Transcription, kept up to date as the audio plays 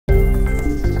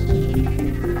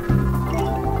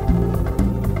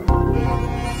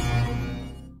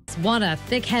Want a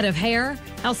thick head of hair?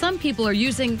 How some people are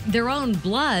using their own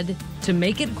blood to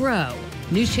make it grow.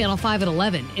 News Channel 5 at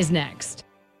 11 is next.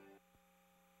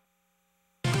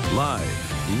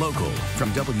 Live, local,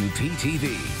 from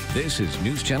WPTV. This is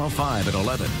News Channel 5 at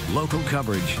 11. Local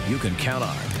coverage you can count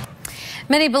on.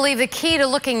 Many believe the key to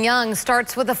looking young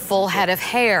starts with a full head of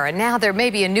hair, and now there may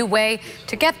be a new way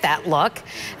to get that look.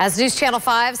 As News Channel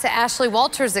 5's Ashley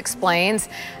Walters explains,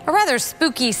 a rather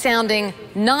spooky-sounding,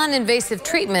 non-invasive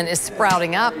treatment is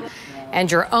sprouting up,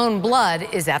 and your own blood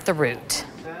is at the root.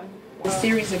 A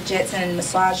series of jets and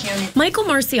massage units. Michael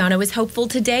Marciano is hopeful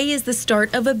today is the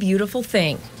start of a beautiful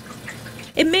thing.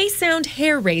 It may sound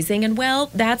hair-raising, and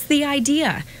well, that's the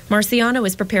idea. Marciano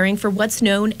is preparing for what's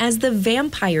known as the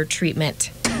vampire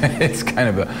treatment. It's kind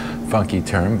of a funky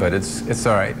term, but it's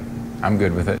all right. I'm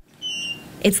good with it.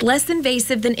 It's less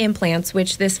invasive than implants,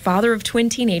 which this father of twin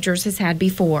teenagers has had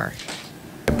before.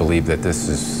 I believe that this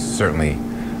is certainly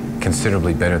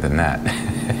considerably better than that.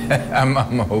 I'm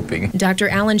hoping. Dr.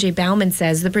 Alan J. Bauman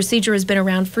says the procedure has been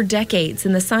around for decades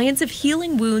in the science of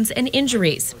healing wounds and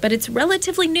injuries, but it's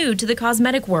relatively new to the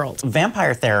cosmetic world.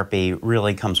 Vampire therapy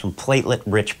really comes from platelet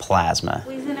rich plasma.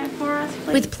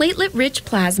 With platelet rich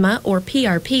plasma, or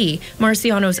PRP,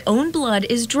 Marciano's own blood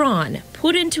is drawn,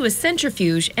 put into a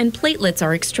centrifuge, and platelets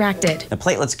are extracted. The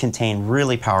platelets contain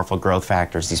really powerful growth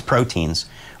factors, these proteins,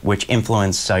 which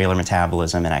influence cellular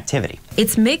metabolism and activity.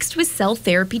 It's mixed with cell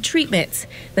therapy treatments.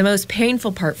 The most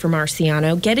painful part for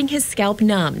Marciano, getting his scalp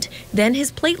numbed. Then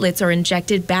his platelets are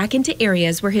injected back into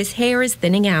areas where his hair is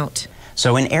thinning out.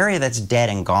 So an area that's dead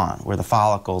and gone, where the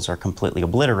follicles are completely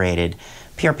obliterated,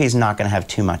 PRP is not going to have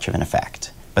too much of an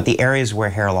effect. But the areas where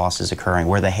hair loss is occurring,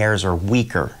 where the hairs are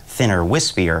weaker, thinner,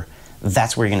 wispier,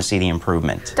 that's where you're going to see the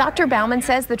improvement. Dr. Bauman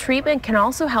says the treatment can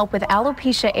also help with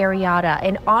alopecia areata,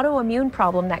 an autoimmune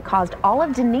problem that caused all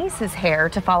of Denise's hair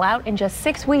to fall out in just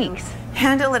 6 weeks.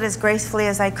 Handle it as gracefully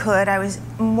as I could. I was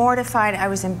mortified, I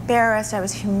was embarrassed, I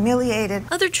was humiliated.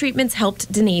 Other treatments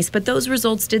helped Denise, but those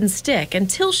results didn't stick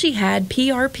until she had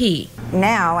PRP.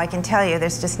 Now I can tell you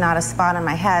there's just not a spot on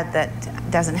my head that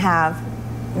doesn't have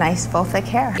nice, full, thick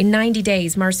hair. In 90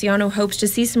 days, Marciano hopes to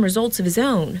see some results of his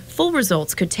own. Full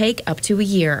results could take up to a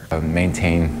year.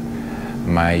 Maintain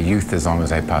my youth as long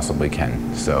as I possibly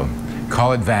can. So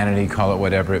call it vanity, call it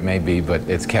whatever it may be, but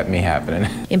it's kept me happening.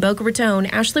 In Boca Raton,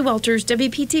 Ashley Walters,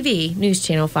 WPTV, News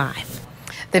Channel 5.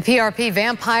 The PRP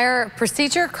vampire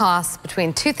procedure costs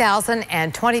between $2,000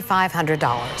 and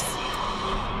 $2,500.